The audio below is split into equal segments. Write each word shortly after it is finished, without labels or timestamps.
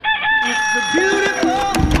Hey,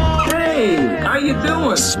 how you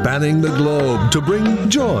doing? Spanning the globe to bring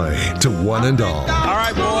joy to one and all. All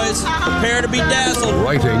right, boys, prepare to be dazzled.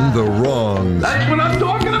 Righting the wrongs. That's what I'm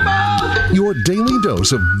talking about! Your daily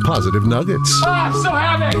dose of positive nuggets. Oh, I'm so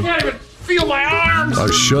happy I can't even feel my arms!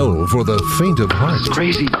 A show for the faint of heart. It's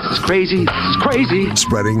crazy, it's crazy, it's crazy.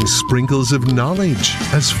 Spreading sprinkles of knowledge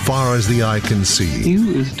as far as the eye can see.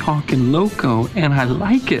 You is talking loco, and I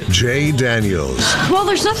like it. Jay Daniels. Well,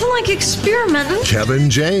 there's nothing like experimenting. Kevin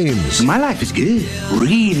James. My life is good,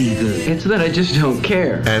 really good. It's that I just don't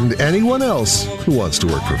care. And anyone else who wants to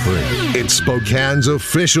work for free. It's Spokane's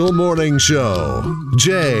official morning show.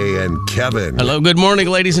 Jay and Kevin. Hello, good morning,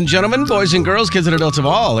 ladies and gentlemen, boys and girls, kids and adults of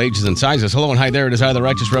all ages and sizes. Hello and hi there. It is I, the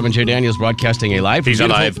Righteous Reverend Jay Daniels, broadcasting a live. He's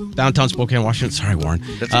alive. Downtown Spokane, Washington. Sorry, Warren.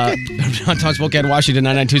 Downtown Spokane, Washington,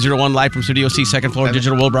 99201, live from Studio C, second floor,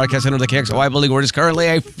 Digital World Broadcast Center of the KXOY building, where it is currently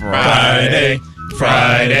a Friday.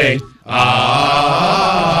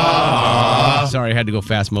 Sorry, I had to go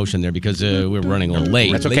fast motion there because we were running a little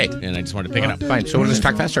late. That's okay. And I just wanted to pick it up. Fine. So we'll just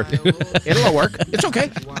talk faster. It'll all work. It's okay.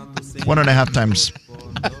 1.5 times.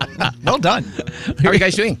 Well done. How are you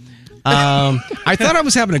guys doing? I thought I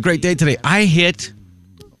was having a great day today. I hit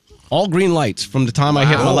all green lights from the time I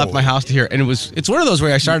hit when I left my house to here. And it's one of those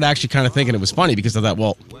where I started actually kind of thinking it was funny because I thought,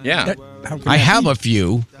 well, Yeah. I have a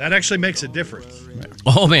few. That actually makes a difference.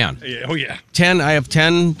 Oh, man. Yeah, oh, yeah. I have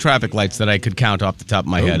 10 traffic lights that I could count off the top of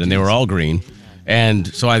my head, and they were all green. And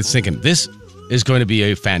so I was thinking, this is going to be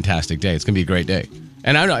a fantastic day. It's going to be a great day.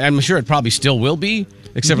 And I'm sure it probably still will be,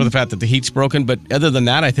 except for the fact that the heat's broken. But other than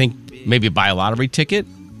that, I think maybe buy a lottery ticket.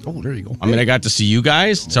 Oh, there you go. I mean, I got to see you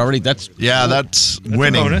guys. That's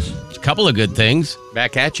winning. A bonus. a couple of good things.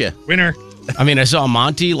 Back at you. Winner. I mean, I saw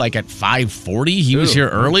Monty like at 5:40. He was here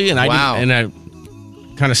early, and Wow. I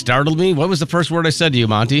kind of startled me. What was the first word I said to you,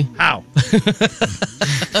 Monty? How?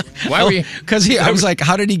 Why were you? Because I was like,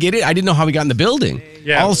 how did he get it? I didn't know how he got in the building.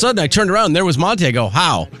 Yeah. All of a sudden, I turned around, and there was Monty. I go,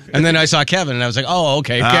 how? And then I saw Kevin, and I was like, oh,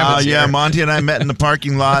 okay. Kevin's Yeah, here. Monty and I met in the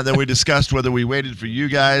parking lot. Then we discussed whether we waited for you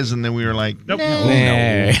guys, and then we were like, Nope.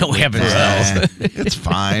 Nah, we haven't. it's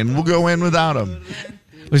fine. We'll go in without him.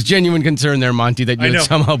 It was genuine concern there, Monty, that I you know. had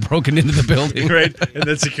somehow broken into the building. Right? And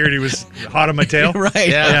then security was hot on my tail. Right.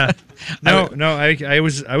 Yeah. No, I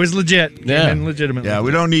was legit. Came Yeah. in legitimately. Yeah,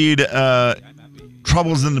 we don't need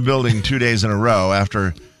troubles in the building 2 days in a row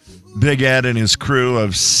after Big Ed and his crew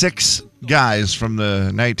of 6 guys from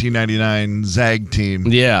the 1999 ZAG team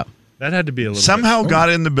Yeah. That had to be a little somehow got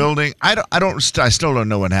in the building. I still don't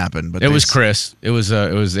know what happened, but It was Chris. It was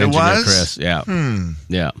engineer was? Chris. Yeah.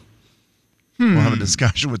 Yeah. We'll have a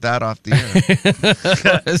discussion with that off the air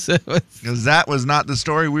because that was not the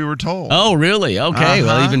story we were told. Oh, really? Okay.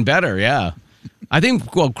 Well, Uh-huh. even better. Yeah. I think,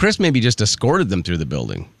 Chris maybe just escorted them through the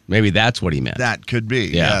building. Maybe that's what he meant. That could be.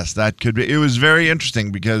 Yeah. Yes, that could be. It was very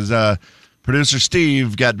interesting because producer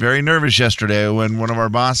Steve got very nervous yesterday when one of our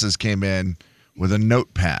bosses came in with a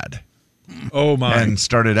notepad Oh, my. and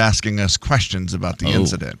started asking us questions about the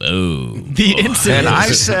incident. Oh. The incident. And I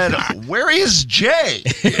said, "Where is Jay?"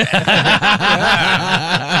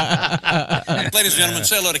 Ladies and gentlemen,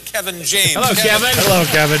 say hello to Kevin James. Hello, Kevin. Hello,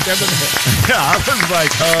 Kevin. Yeah, I was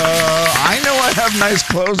like, I know I have nice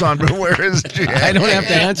clothes on, but where is Jay? I don't have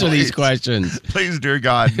to answer these questions. Please, dear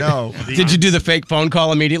God, no. Did you do the fake phone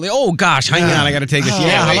call immediately? Oh, gosh, hang on. I got to take this.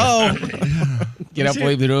 Hello. Get up,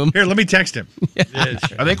 leave the room. Here, let me text him.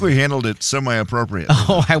 I think we handled it semi-appropriate.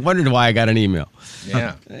 Oh, I wondered why I got an email.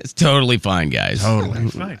 Yeah. It's totally fine, guys. Totally.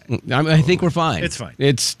 It's fine. I think we're fine. It's fine.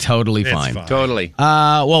 It's totally It's fine. fine. Totally.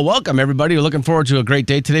 Well, welcome, everybody. We're looking forward to a great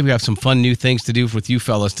day today. We have some fun new things to do with you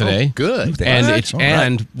fellas today. Oh, good.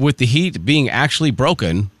 And with the heat being actually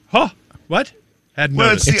broken. Huh? What? Hadn't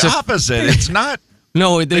Well, it's noticed. the opposite. It's not.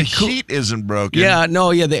 No, The heat isn't broken. Yeah,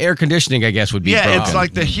 the air conditioning, I guess, would be broken. Yeah, it's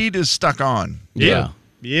like the heat is stuck on. Yeah.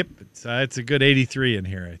 Yep. It's a good 83 in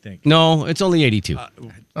here, I think. No, it's only 82.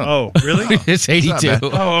 Oh, really? It's 82. It's not bad.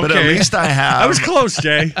 Oh, okay. But at least I have. I was close,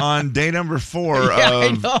 Jay. On day number 4 Yeah, I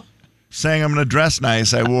of know. saying I'm going to dress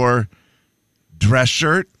nice, I wore dress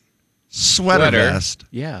shirt, sweater vest,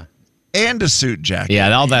 Yeah. and a suit jacket.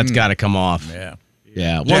 Yeah, all that's got to come off. Yeah.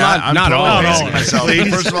 Yeah. Well, Yeah, not I'm all. totally no, pacing no. myself.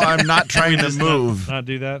 Please. First of all, I'm not trying to move Not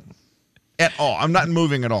do that. at all. I'm not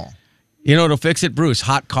moving at all. You know what'll fix it, Bruce?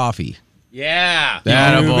 Hot coffee. Yeah.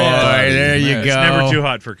 That boy. There you It's go. never too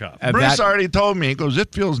hot for coffee. At Bruce that- already told me. He goes,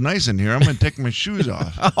 "It feels nice in here. I'm going to take my shoes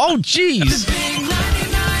off." Oh, jeez.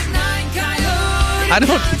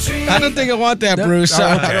 I don't think I want that, Bruce.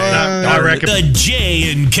 I reckon. The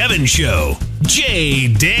Jay and Kevin Show. Jay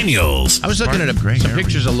Daniels. I was looking at Gray some hair.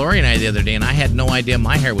 pictures of Lori and I the other day, and I had no idea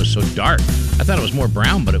my hair was so dark. I thought it was more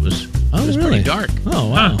brown, but it was pretty dark. Oh,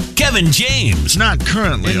 wow. Kevin James. Not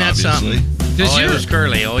currently, Isn't that obviously. something? It was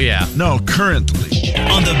curly. Oh, yeah. No, currently.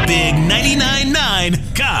 On the big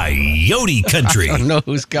 99.9 Coyote Country. I don't know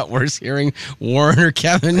who's got worse hearing, Warren or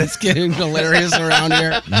Kevin. It's getting hilarious around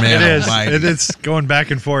here. Man, It is. almighty. It's going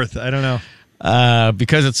back and forth. I don't know.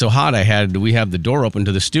 Because it's so hot, we have the door open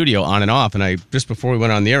to the studio on and off. And just before we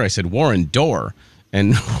went on the air, I said, Warren, door.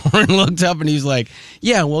 And Warren looked up and he's like,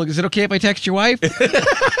 yeah, well, is it okay if I text your wife?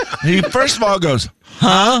 He first of all goes,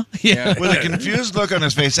 Huh? Yeah. with a confused look on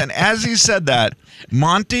his face. And as he said that,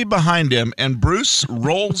 Monty behind him and Bruce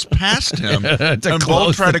rolls past him and both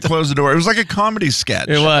close try the to close the door. It was like a comedy sketch.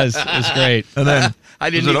 It was. It was great. And then, I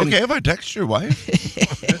didn't is it even- okay if I text your wife?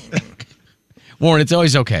 Warren, it's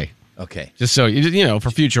always okay. Okay. Just so, for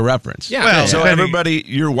future reference. Yeah. Well, So depending- everybody,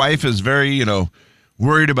 your wife is very,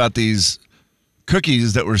 worried about these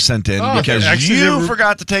cookies that were sent in because actually, you they were-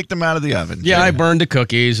 forgot to take them out of the oven. Yeah, I burned the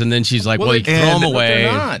cookies, and then she's like, well, you can throw them away.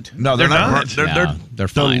 They're not. No, they're not. not. Burnt. They're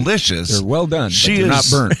fine. delicious. They're well done, She but they're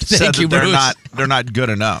is not burnt. Said Thank you, that Bruce. they're not good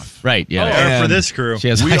enough. Right, yeah. Oh, for And this crew. She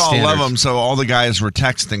has We high all standards. love them, so all the guys were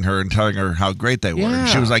texting her and telling her how great they were. And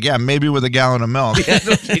she Yeah. was like, "Yeah, maybe with a gallon of milk." That's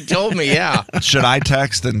what she told me, yeah. Should I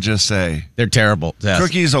text and just say, They're terrible. Yes.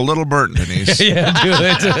 "Cookies a little burnt, Denise"? Yeah, do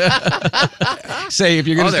it. Say, if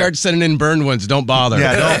you're going to start sending in burned ones, don't bother.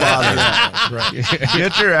 Yeah, don't bother.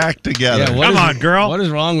 Get your act together. Yeah, what Come is- on, girl. What is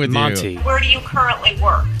wrong with Monty. you? Where do you currently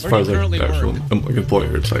work? As far as like the actual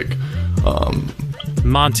employer, it's like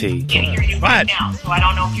Monty. Can't hear you right now, so I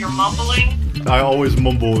don't know if you're mumbling. I always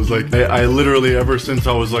mumble. It's like I literally ever since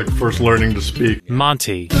I was like first learning to speak.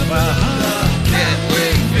 Monty.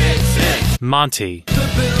 Monty.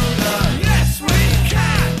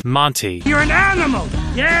 Monty. You're an animal.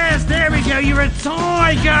 Yes, there we go. You're a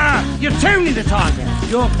tiger. You're Tony the Tiger.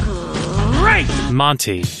 You're great.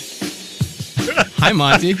 Monty. Hi,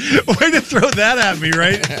 Monty. Way to throw that at me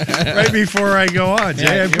right before I go on, Jay.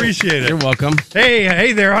 I appreciate it. You're welcome.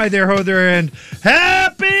 Hey there, hi there, ho there, and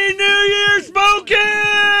Happy New Year, Spokane!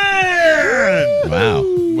 Wow.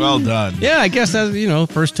 Well done. Yeah, I guess that's,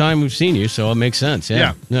 first time we've seen you, so it makes sense.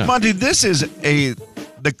 Yeah. Monty, this is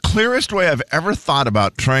the clearest way I've ever thought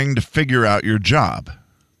about trying to figure out your job.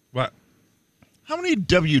 What? How many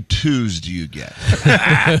W-2s do you get?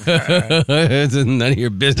 It's none of your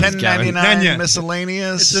business, Kevin. $10.99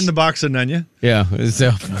 miscellaneous. It's in the box of Nunya. Yeah, it's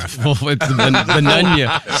the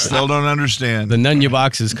Nunya. Still don't understand. The Nunya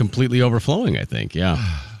box is completely overflowing, I think. Yeah.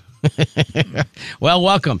 Well,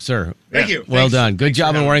 welcome, sir. Thank you. Well Thanks. done. Good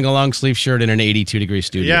job in wearing a long sleeve shirt in an 82-degree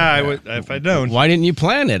studio. Yeah, I would if I'd known. Why didn't you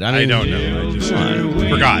plan it? I don't know. I just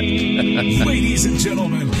forgot. Ladies and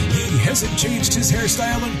gentlemen, he hasn't changed his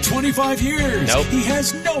hairstyle in 25 years. Nope. He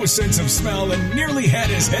has no sense of smell and nearly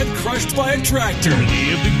had his head crushed by a tractor. Lived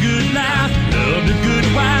a good life, loved a good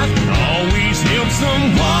wife, always helped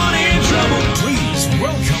someone in trouble. Please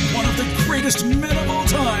welcome one of the greatest men of all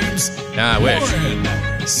times, I wish. Warren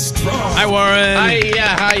Strong. Hi, Warren.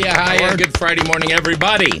 Hiya. Good Friday morning,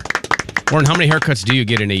 everybody. Warren, how many haircuts do you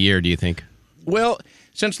get in a year, do you think? Well,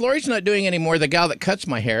 since Lori's not doing any more, the gal that cuts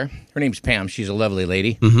my hair, her name's Pam. She's a lovely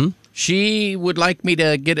lady. Mm-hmm. She would like me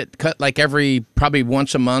to get it cut like probably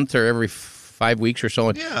once a month or every 5 weeks or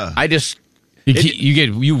so. Yeah. I just...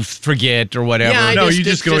 You forget or whatever. Yeah, No, you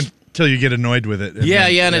just go until you get annoyed with it. Yeah,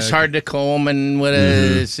 and it's hard to comb and what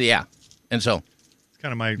is, yeah. And so...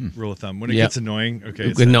 Kind of my rule of thumb. When it Yep. gets annoying, okay.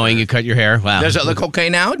 It's Annoying you cut your hair. Wow. Does it look okay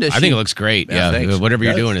now? I think it looks great. Yeah, Yeah, thanks. whatever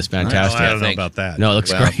you're Does? doing is fantastic. I don't know about that. No, it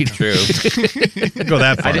looks Well, great. True. Go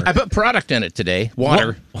that far. I put product in it today.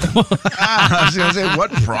 Water. I was going to say, what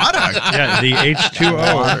product? Yeah, the H2O.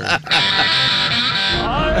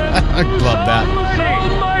 I love that.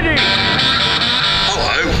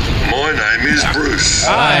 Hello, my name is Bruce.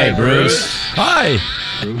 Hi, Bruce. Hi.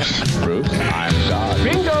 Bruce, I'm God.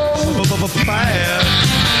 Bingo!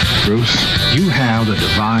 Bruce, you have the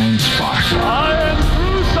divine spark. I am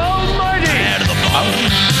Bruce Almighty!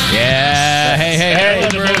 Yeah. Hey,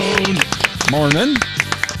 Bruce. Morning.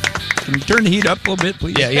 Can you turn the heat up a little bit,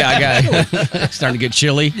 please? Yeah, I got it. Starting to get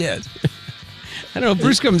chilly. Yes. I don't know.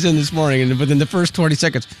 Bruce comes in this morning, and within the first 20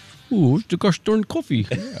 seconds, ooh, it's the gosh darn coffee.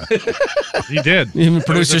 He did. Even That was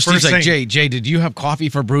producer the Steve's first like, thing. Jay, did you have coffee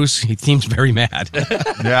for Bruce? He seems very mad.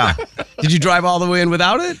 Yeah. Did you drive all the way in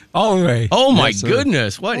without it? All the way. Oh, my Yes, sir.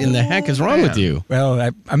 goodness. What in the heck is wrong with you?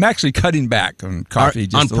 Well, I'm actually cutting back on coffee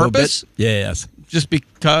just on a little purpose? bit. Yes. just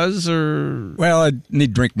because, or? Well, I need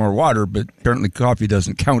to drink more water, but apparently coffee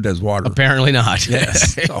doesn't count as water. Apparently not.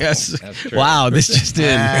 Yes. Yes. Wow, this just in.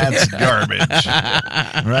 That's garbage.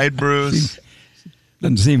 Right, Bruce?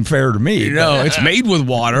 Doesn't seem fair to me. No, it's made with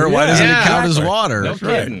water. Why doesn't it count as water? No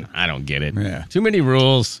kidding. I don't get it. Yeah. Too many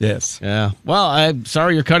rules. Yes. Yeah. Well, I'm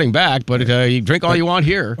sorry you're cutting back, but you drink all you want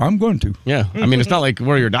here. I'm going to. Yeah. I mean, it's not like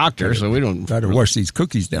we're your doctor, so we don't. Try to wash these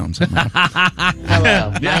cookies down somehow. Hello,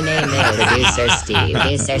 my name is Producer Steve.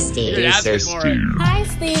 Producer Steve. Producer Steve. Hi,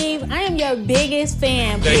 Steve. I am your biggest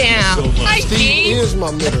fan. Hi, Steve is my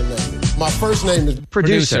middle name. My first name is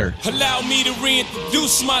Producer. Allow me to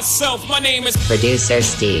reintroduce myself. My name is Producer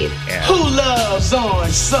Steve. Who loves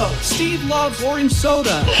orange soda? Steve loves orange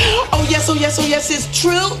soda. Oh yes, it's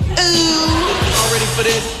true. All ready for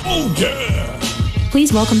this? Oh yeah.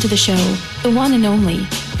 Please welcome to the show, the one and only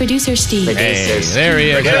Producer Steve. Hey, there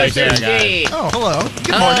he is. Right there, guys. Oh, hello.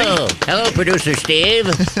 Good morning. Hello, Producer Steve.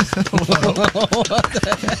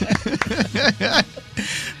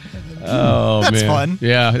 Oh, That's man. fun.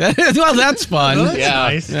 Yeah. Well, that's fun. That's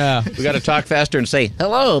nice. Yeah. We got to talk faster and say,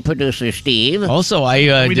 Hello, Producer Steve. Also,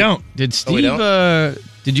 We don't. Did Oh, we Steve?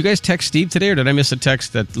 Did you guys text Steve today, or did I miss a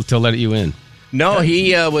text to let you in? no,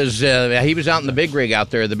 he was out in the big rig out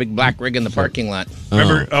there, the big black rig in the parking lot.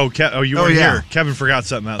 Remember? You were yeah. here. Kevin forgot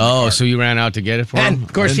something out in the Oh, car. so you ran out to get it for him? And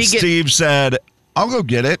of course, And he Steve said, I'll go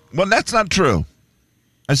get it. Well, that's not true.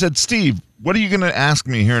 I said, Steve, what are you going to ask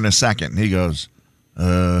me here in a second? He goes,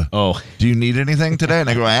 do you need anything today? And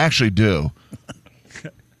I go, I actually do.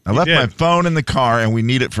 I left my phone in the car, and we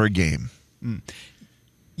need it for a game.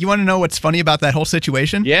 You want to know what's funny about that whole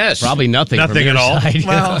situation? Yes. Probably nothing. Nothing from your at all. side.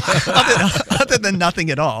 Well, other than nothing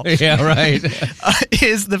at all. Yeah, right.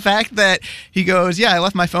 Is the fact that he goes, yeah, I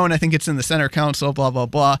left my phone. I think it's in the center console, blah, blah,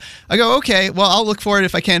 blah. I go, okay, well, I'll look for it.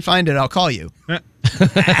 If I can't find it, I'll call you. I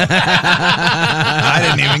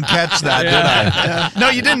didn't even catch that, did I? No,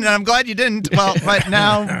 you didn't. And I'm glad you didn't. Well, but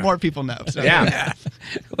now more people know. So. Yeah.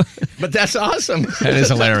 But that's awesome. That is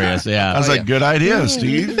hilarious. Yeah. I was like, good idea,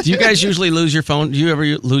 Steve. Do you guys usually lose your phone? Do you ever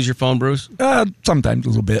lose your phone, Bruce? Sometimes a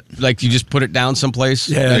little bit. Like you just put it down someplace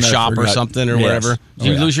in and a I shop or forgot. something or Yes. whatever? Do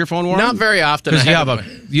you lose your phone, Warren? Not very often. Because I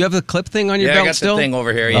you have the clip thing on your Yeah, I belt got the still? thing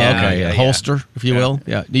over here, Oh, yeah, okay, yeah. holster, if you will.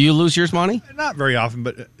 Yeah. Do you lose yours, Monty? Not very often,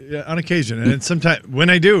 but on occasion. And sometimes when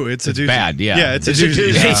I do, it's a doozy. Bad, yeah. Yeah, it's a It's a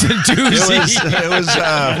doozy. doozy. It's a doozy. It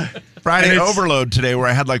was Friday And it's- overload today where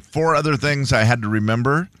I had like 4 other things I had to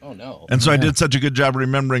remember. Oh, no. And so I did such a good job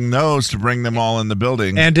remembering those to bring them all in the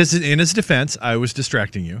building. And in his defense, I was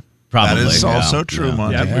distracting you. Probably. That is yeah. also true, Yeah.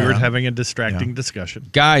 Monty. Yeah, we were having a distracting discussion.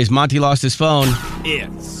 Guys, Monty lost his phone.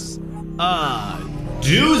 It's a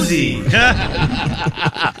doozy.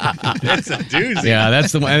 It's a doozy. Yeah,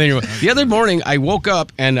 that's the one. And anyway, the other morning, I woke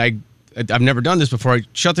up and I've never done this before. I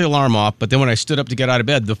shut the alarm off, but then when I stood up to get out of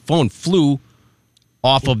bed, the phone flew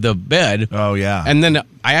off of the bed. Oh, yeah. And then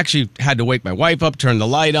I actually had to wake my wife up, turn the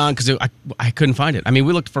light on, because I couldn't find it. I mean,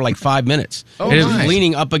 we looked for like 5 minutes. Oh, it was nice.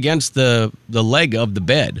 leaning up against the leg of the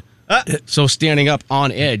bed. So standing up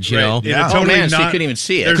on edge, you know. Yeah. Oh, man, so you couldn't even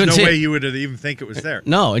see it. There's Couldn't no see way it. you would even think it was there.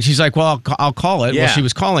 No, and she's like, well, I'll call it. Yeah. Well, she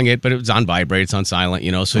was calling it, but it was on vibrate. It's on silent,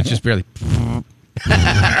 you know, so it's just barely. And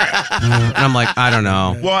I'm like, I don't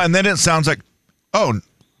know. Well, and then it sounds like, oh,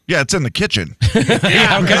 yeah, it's in the kitchen.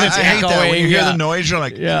 Yeah, because it's I hate that when you hear echoing, the noise. You're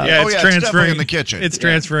like, Yeah. Yeah, oh, it's yeah, it's transferring definitely in the kitchen. It's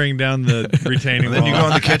transferring down the retaining And then you wall. go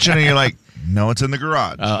in the kitchen and you're like, no, it's in the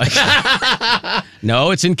garage. No,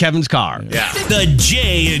 it's in Kevin's car. Yeah. The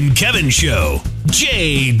Jay and Kevin Show.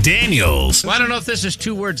 Jay Daniels. Well, I don't know if this is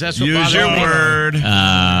 2 words. That's what Use bothers your me. word.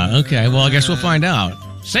 Okay, well, I guess we'll find out.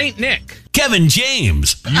 Saint Nick. Kevin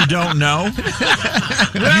James. You don't know?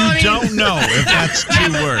 You don't know if that's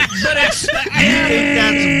 2 words. But it's You think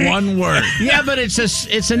that's 1 word. yeah, but it's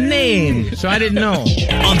a name, so I didn't know.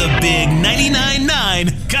 On the big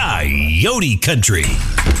 99.9 Coyote Country.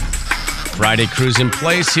 Friday cruise in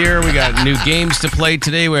place here. We got new games to play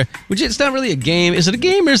today. Which it's not really a game. Is it a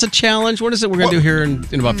game or is it a challenge? What is it we're going to do here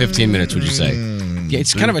in about 15 minutes, would you say? Yeah,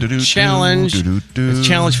 it's kind of a challenge. It's a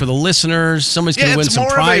challenge for the listeners. Somebody's going to win some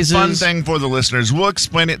prizes. It's more of a fun thing for the listeners. We'll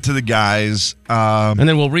explain it to the guys. And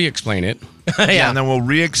then we'll re-explain it. Yeah, and then we'll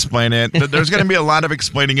re-explain it. But there's going to be a lot of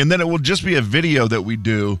explaining, and then it will just be a video that we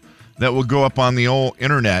do that will go up on the old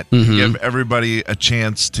internet to give everybody a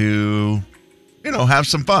chance to, have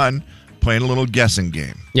some fun playing a little guessing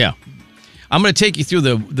game. Yeah. I'm going to take you through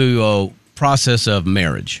the process of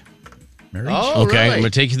marriage. Marriage? Oh, Okay, really? I'm going to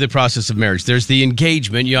take you through the process of marriage. There's the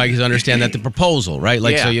engagement. You know, I can understand that the proposal, right?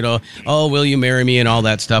 Like, Yeah. so, you know, oh, will you marry me and all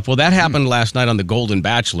that stuff. Well, that happened last night on The Golden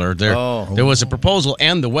Bachelor. There was a proposal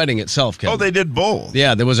and the wedding itself, Kevin. Oh, they did both.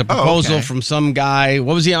 Yeah, there was a proposal okay. from some guy.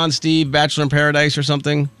 What was he on, Steve? Bachelor in Paradise or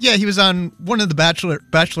something? Yeah, he was on one of the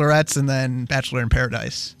Bachelorettes and then Bachelor in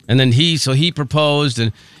Paradise. And then he proposed,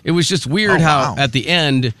 and it was just weird how at the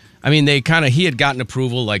end, I mean, he had gotten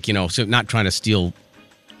approval, like, you know, so not trying to steal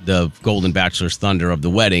the Golden Bachelor's thunder of the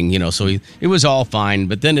wedding, you know, so it was all fine.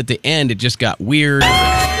 But then at the end, it just got weird. This is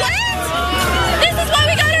why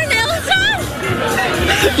we got our nails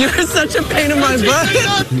done? You're such a pain in my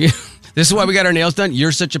butt. This is why we got our nails done.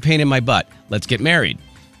 You're such a pain in my butt. Let's get married.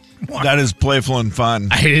 That is playful and fun.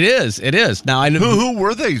 It is. Now I know who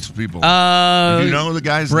were these people? Do you know the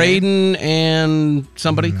guy's name? Braden and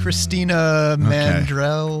somebody. Christina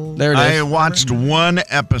Mandrell. There it is. I watched one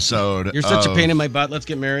episode. You're such a of pain in my butt. Let's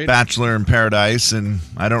get married. Bachelor in Paradise, and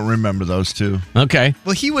I don't remember those two. Okay.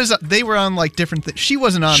 Well, they were on like different things. She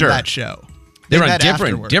wasn't on that show. They were on met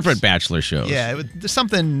different afterwards. Bachelor shows. Yeah, it was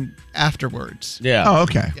something afterwards. Yeah. Oh,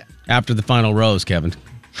 okay. Yeah. After the final rose, Kevin.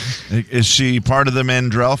 Is she part of the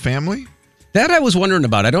Mandrell family? That I was wondering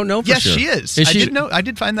about. I don't know for Yes, sure. she is. Is I she? did know. I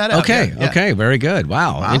did find that out. Okay. Yeah. Okay. Very good.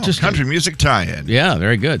 Wow. Interesting. Country music tie-in. Yeah.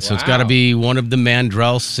 Very good. So it's got to be one of the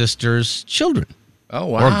Mandrell sisters' children. Oh,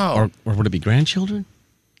 wow. Or would it be grandchildren?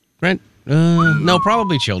 No,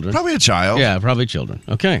 probably children. Probably a child. Yeah, probably children.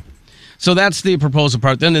 Okay. So that's the proposal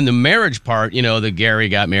part. Then in the marriage part, you know, the Gary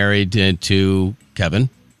got married to Kevin.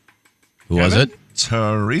 Who was it?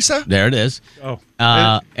 Teresa? There it is. Oh.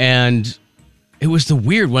 And it was the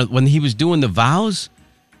weird when he was doing the vows,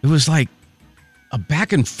 it was like a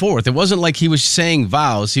back and forth. It wasn't like he was saying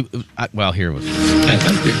vows. Here it was. I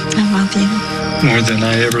love you. I love you. More than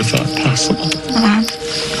I ever thought possible.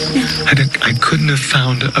 I couldn't have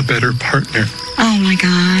found a better partner. Oh my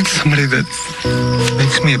God. Somebody that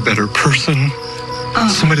makes me a better person.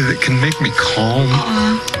 Somebody that can make me calm.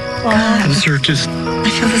 God. Those are just... I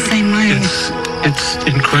feel the same way. It's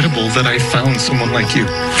incredible that I found someone like you.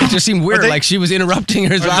 It just seemed weird, like she was interrupting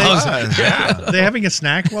her vows. Are they having a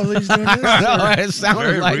snack while he's doing this? No, it sounded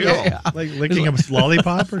Very like real. it. Yeah. Like licking a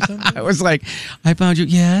lollipop or something? I was like, I found you,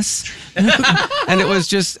 yes. And it was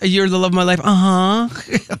just, you're the love of my life. Uh-huh.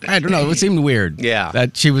 I don't know. It seemed weird. Yeah.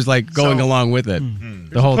 That she was like going along with it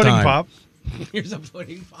the whole pudding time. pop. Here's a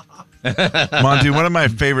pudding pop. Monty, one of my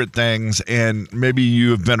favorite things, and maybe you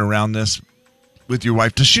have been around this with your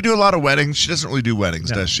wife. Does she do a lot of weddings? She doesn't really do weddings,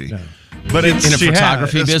 does she? No. But it's in a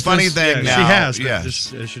photography it's business. funny thing Yeah, now. she has, but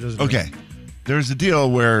yes. she doesn't. Okay. There's a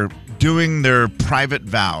deal where doing their private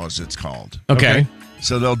vows, it's called. Okay.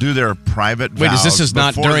 So they'll do their private vows. Wait, is this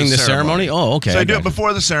not before during the ceremony? Oh, okay. So I they do it got you.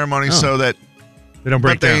 before the ceremony so that they don't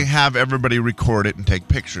break but they down. have everybody record it and take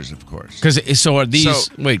pictures, of course. So are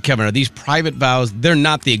these? Wait, Kevin, are these private vows? They're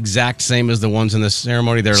not the exact same as the ones in the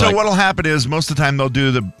ceremony. They're So like, what'll happen is most of the time they'll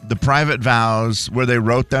do the private vows where they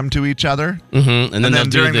wrote them to each other, and then they'll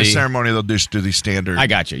do during the the ceremony they'll just do the standard. I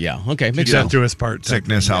got you. Yeah. Okay. Makes You have sense. to do his part.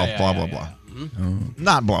 Sickness, health, Yeah, blah yeah, blah blah.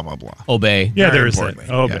 Not blah blah blah. Obey. Yeah, Very there is that.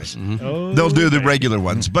 importantly, Oh, yes. oh, They'll do the regular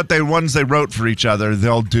ones, but the ones they wrote for each other,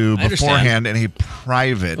 they'll do I understand. beforehand in a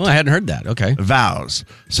private Oh, I hadn't heard that. Okay. vows.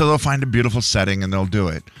 So they'll find a beautiful setting and they'll do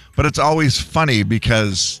it. But it's always funny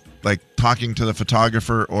because, like, talking to the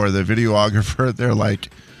photographer or the videographer, they're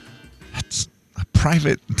like, "That's a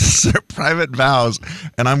private, they're private vows,"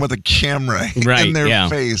 and I'm with a camera Right, in their yeah.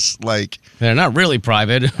 face, like. They're not really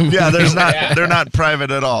private. Yeah, they're not private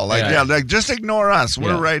at all. Like, Yeah. like just ignore us.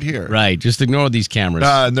 We're Yeah. right here. Right. Just ignore these cameras.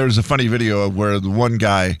 And there's a funny video of where the one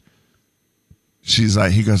guy, she's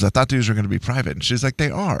like, he goes, "I thought these were going to be private," and she's like, "They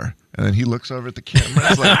are." And then he looks over at the camera.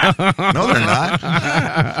 He's like, "No, they're not."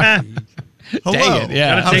 Hello. Dang it,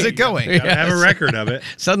 yeah. How's it going? Gotta have a record of it.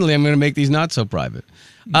 Suddenly, I'm going to make these not so private.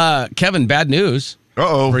 Kevin, bad news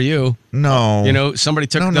Uh-oh. for you. No. You know, somebody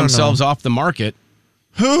took No. themselves off the market.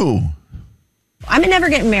 Who? I'm a never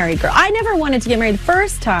getting married girl. I never wanted to get married the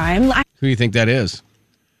first time. Who do you think that is?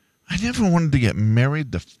 I never wanted to get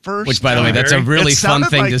married the first Which, by the way, time. that's a really it fun sounded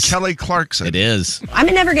thing like to Kelly Clarkson. It is. I'm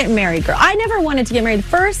a never getting married girl. I never wanted to get married the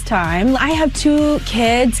first time. I have 2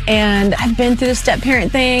 kids and I've been through the step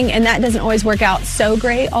parent thing, and that doesn't always work out so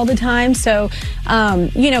great all the time. So,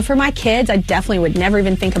 for my kids, I definitely would never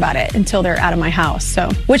even think about it until they're out of my house. So,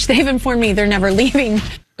 which they've informed me they're never leaving.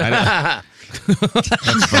 I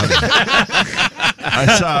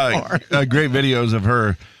saw great videos of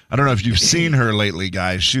her. I don't know if you've seen her lately,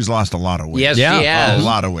 guys. She's lost a lot of weight. Yes, she has. A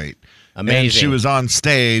lot of weight. Amazing. And she was on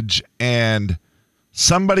stage, and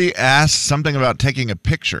somebody asked something about taking a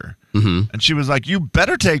picture. And she was like, "You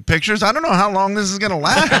better take pictures. I don't know how long this is going to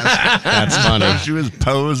last." That's funny. She was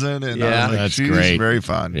posing, and I was like, that's she's great. very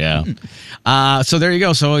fun. Yeah. So there you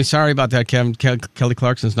go. So sorry about that, Kevin. Kelly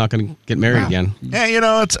Clarkson's not going to get married again.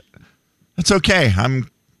 Yeah, it's okay. I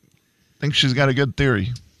think she's got a good theory.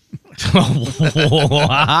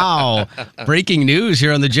 Wow. Breaking news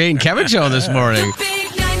here on the Jay and Kevin Show this morning. Big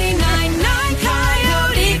 99.9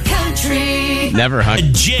 Coyote Country. Never, huh?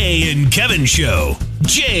 Jay and Kevin Show.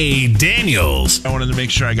 Jay Daniels. I wanted to make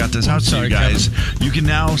sure I got this out to you guys. You can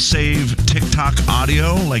now save TikTok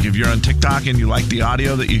audio. Like if you're on TikTok and you like the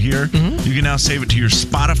audio that you hear, you can now save it to your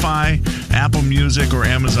Spotify, Apple Music, or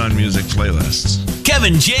Amazon Music playlists.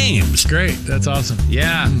 Kevin James. Great. That's awesome.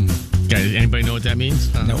 Yeah. Anybody know what that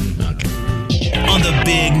means? No. Okay. On the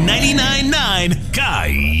Big 99.9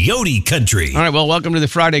 Coyote Country. All right, well, welcome to the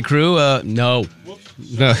Friday crew. No.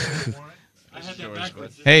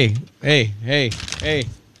 Hey.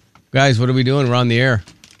 Guys, what are we doing? We're on the air.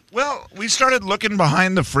 Well, we started looking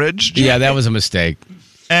behind the fridge. Yeah, that was a mistake.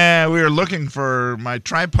 And we were looking for my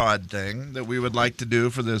tripod thing that we would like to do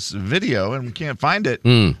for this video, and we can't find it.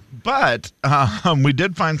 But we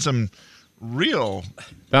did find some real...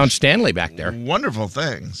 Found Stanley back there. Wonderful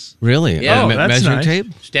things. Really? Yeah. That's measuring nice. tape?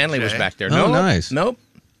 Stanley was back there. Oh, nice. Nope.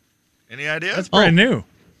 Any idea? That's brand new.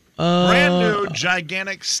 Brand new,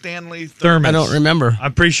 gigantic Stanley Thermos. I don't remember.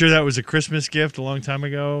 I'm pretty sure that was a Christmas gift a long time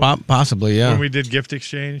ago. Possibly, yeah. When we did gift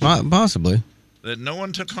exchange. Possibly. that no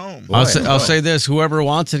one took home. I'll say this: whoever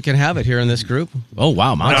wants it can have it here in this group. Oh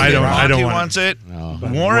wow, Monty! No, I don't want wants it. No.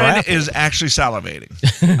 Warren is actually salivating.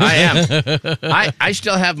 I am. I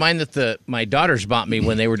still have mine that my daughters bought me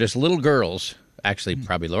when they were just little girls. Actually,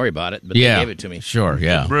 probably Lori bought it, but they gave it to me. Sure,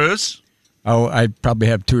 yeah. Bruce? Oh, I probably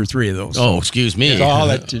have 2 or 3 of those. Oh, excuse me. So I'll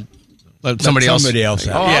let somebody else have it.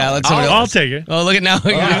 let somebody else. I'll take it. Oh, look at now.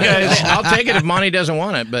 You guys, I'll take it if Monty doesn't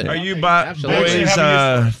want it. But are you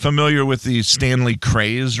boys familiar with the Stanley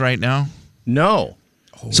craze right now? No.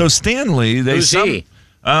 So Stanley, Who's he?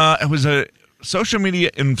 It was a social media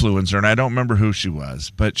influencer, and I don't remember who she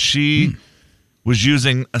was, but she was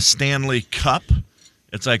using a Stanley cup.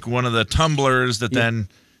 It's like one of the tumblers that then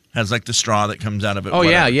has like the straw that comes out of it. Oh,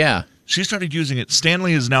 whatever. yeah. She started using it.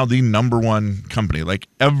 Stanley is now the #1 company. Like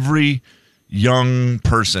every young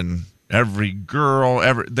person, every girl,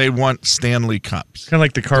 they want Stanley cups. Kind of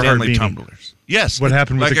like the Carhartt Stanley beanie. tumblers. Yes. What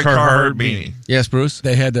happened with like the a Carhartt beanie? Yes, Bruce?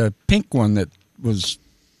 They had a pink one that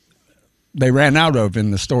they ran out of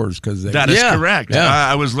in the stores because That is correct. Yeah.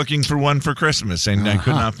 I was looking for one for Christmas, and I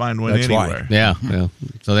could not find one That's why. anywhere. Yeah.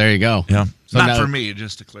 So there you go. Yeah. So Not now- for me,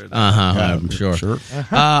 just to clear that. I'm sure.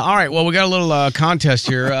 All right. Well, we got a little contest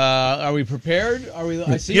here. Are we prepared? Are we?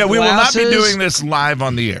 I see. Yeah, we will not be glasses. doing this live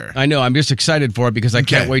on the air. I know. I'm just excited for it because I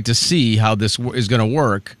can't wait to see how this is going to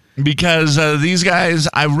work. Because these guys,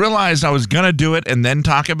 I realized I was going to do it and then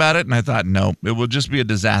talk about it, and I thought, no, it will just be a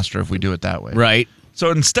disaster if we do it that way. Right.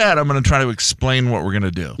 So instead, I'm going to try to explain what we're going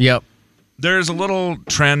to do. Yep. There's a little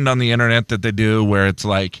trend on the internet that they do where it's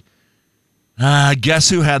like, guess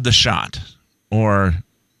who had the shot? Or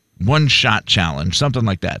one shot challenge, something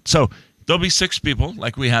like that. So there'll be 6 people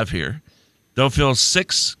like we have here. They'll fill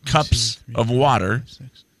 6 cups of water.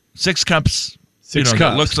 6 cups. Six That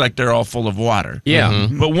cups. looks like they're all full of water. Yeah.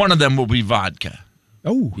 Mm-hmm. But one of them will be vodka.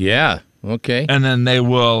 Oh. Yeah. Okay. And then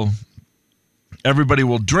everybody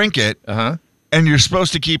will drink it. Uh-huh. And you're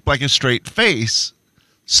supposed to keep like a straight face.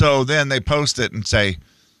 So then they post it and say,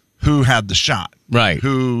 who had the shot? Right.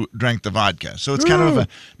 Who drank the vodka? So it's kind of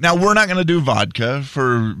now we're not going to do vodka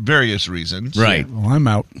for various reasons. Right. Well, I'm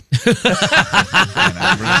out.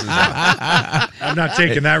 I'm not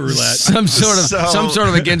taking that roulette. Some sort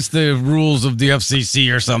of against the rules of the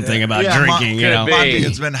FCC or something about drinking. Monty,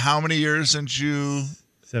 it's been how many years since you?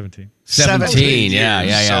 17. 17. years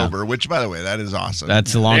Yeah. sober, which, by the way, that is awesome.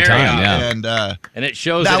 That's a long Very time. awesome. Yeah. And it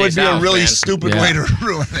shows that at would his be a house, really man. stupid way to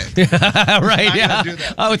ruin it. Right. Yeah.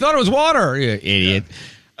 Oh, I thought it was water. You idiot.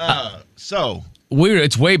 So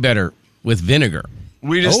It's way better with vinegar.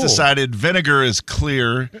 we just decided vinegar is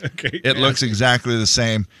clear. It looks exactly the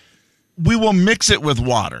same. We will mix it with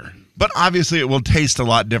water, but obviously it will taste a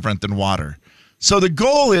lot different than water. So the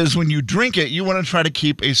goal is when you drink it, you want to try to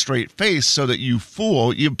keep a straight face so that you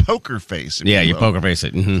poker face. if You will, poker face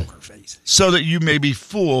it. Mm-hmm. so that you maybe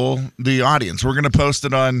fool the audience. We're going to post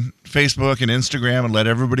it on Facebook and Instagram and let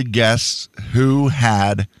everybody guess who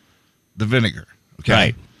had the vinegar. Okay.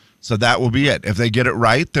 Right. So that will be it. If they get it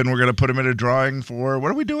right, then we're going to put them in a drawing for, what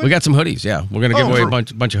are we doing? We got some hoodies. Yeah. We're going to give away for- a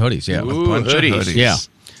bunch of hoodies. Yeah. Ooh, bunch of hoodies. hoodies. Yeah.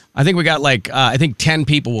 I think we got 10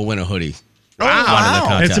 people will win a hoodie. out of the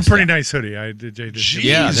contest. It's a pretty nice hoodie. Jay just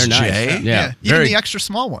Yeah, they're nice. Jay. Yeah. Even Very- the extra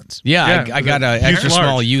small ones. Yeah, I got an extra large.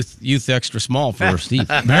 small youth extra small for Steve.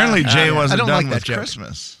 Apparently, Jay I wasn't don't done like that with joke.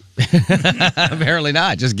 Christmas. Apparently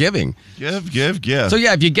not. Just giving. Give. So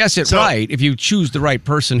yeah, if you guess it right, if you choose the right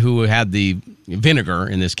person who had the vinegar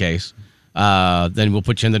in this case, then we'll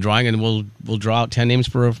put you in the drawing and we'll draw out 10 names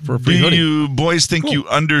for a free Do hoodie. you boys think you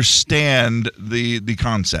understand the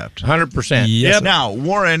concept? 100%. Yes. Now,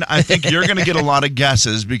 Warren, I think you're going to get a lot of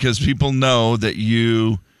guesses because people know that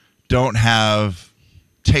you don't have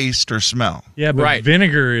taste or smell. Yeah, but Right.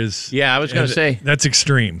 vinegar is. Yeah, I was going to say. That's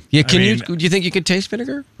extreme. Yeah, I mean, do you think you can taste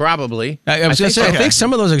vinegar? Probably. I was going to say, so. I think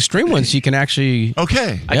some of those extreme ones you can actually.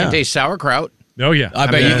 Okay. I can taste sauerkraut. Oh, yeah. I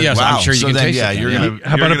bet you, yes, wow. I'm sure you so can then, taste yeah, it. you're then, gonna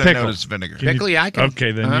How about you're a gonna pickle? notice vinegar. Pickle, yeah, I can.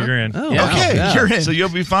 Okay, then you're in. Oh, Okay, wow. You're in. so you'll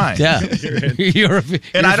be fine. Yeah. you're I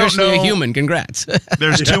don't officially know- a human. Congrats.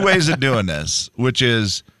 There's two ways of doing this, which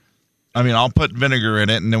is, I mean, I'll put vinegar in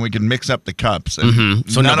it, and then we can mix up the cups. And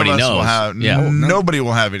So none nobody of us will knows. have. Yeah. Nobody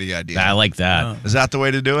will have any idea. I like that. Is that the way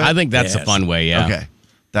to do it? I think that's a fun way, yeah. Okay,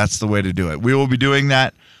 that's the way to do it. We will be doing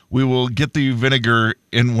that. We will get the vinegar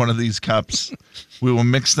in one of these cups. We will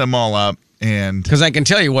mix them all up, and Because I can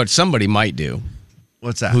tell you what somebody might do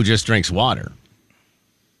what's that? who just drinks water.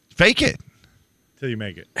 Fake it. Till you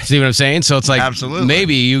make it. See what I'm saying? So it's like Absolutely.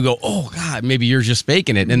 maybe you go, oh God, maybe you're just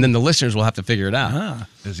faking it, and then the listeners will have to figure it out.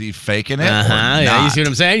 Is he faking it? Uh-huh. Or Yeah, not? you see what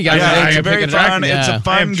I'm saying? You guys Yeah, are it's very figuring it out. fun. It's Yeah. a I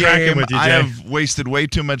fun am tracking game. with you, I Jay. have wasted way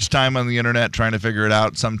too much time on the internet trying to figure it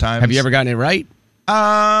out sometimes. Have you ever gotten it right?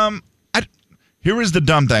 Here is the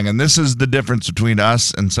dumb thing, and this is the difference between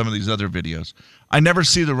us and some of these other videos. I never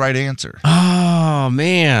see the right answer. Oh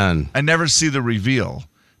man. I never see the reveal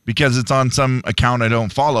because it's on some account I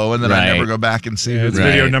don't follow, and then I Right. never go back and see who It's the,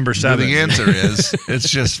 video Right. number who 7. the answer is. It's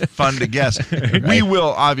just fun to guess. We will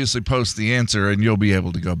obviously post the answer, and you'll be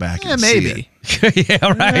able to go back Yeah, and see maybe. it. Yeah,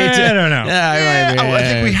 right. I don't know. Yeah, Yeah, I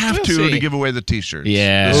think we have We'll to see. give away the T-shirts,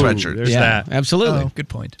 Yeah. the Ooh, sweatshirts. there's Yeah, that. absolutely. Oh, good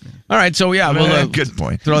point. All right, so yeah, we'll Good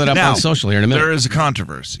point. throw that up Now, on social here in a minute. There is a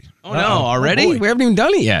controversy. Oh no, already? boy. We haven't even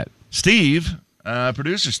done it yet. Steve,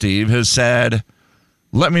 producer Steve, has said,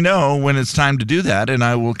 let me know when it's time to do that, and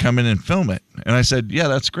I will come in and film it. And I said, yeah,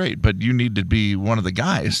 that's great, but you need to be one of the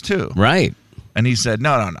guys, too. Right. And he said,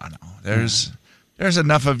 no. There's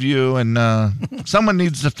enough of you, and someone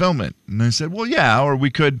needs to film it. And I said, well, yeah, or we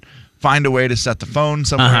could find a way to set the phone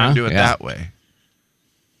somewhere and do it yeah. that way.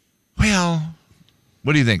 Well,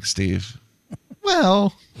 what do you think, Steve?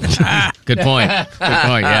 Well, Good point. Good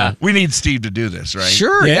point. Yeah. We need Steve to do this, right?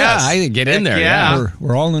 Sure. Yes. Yeah. I get in there. yeah. Yeah.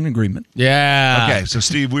 We're all in agreement. Yeah. Okay, so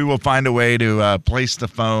Steve, we will find a way to place the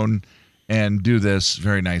phone and do this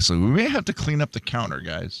very nicely. We may have to clean up the counter,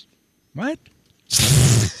 guys. What?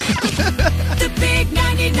 The big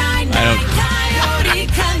 99.9 Coyote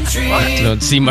Country. Don't see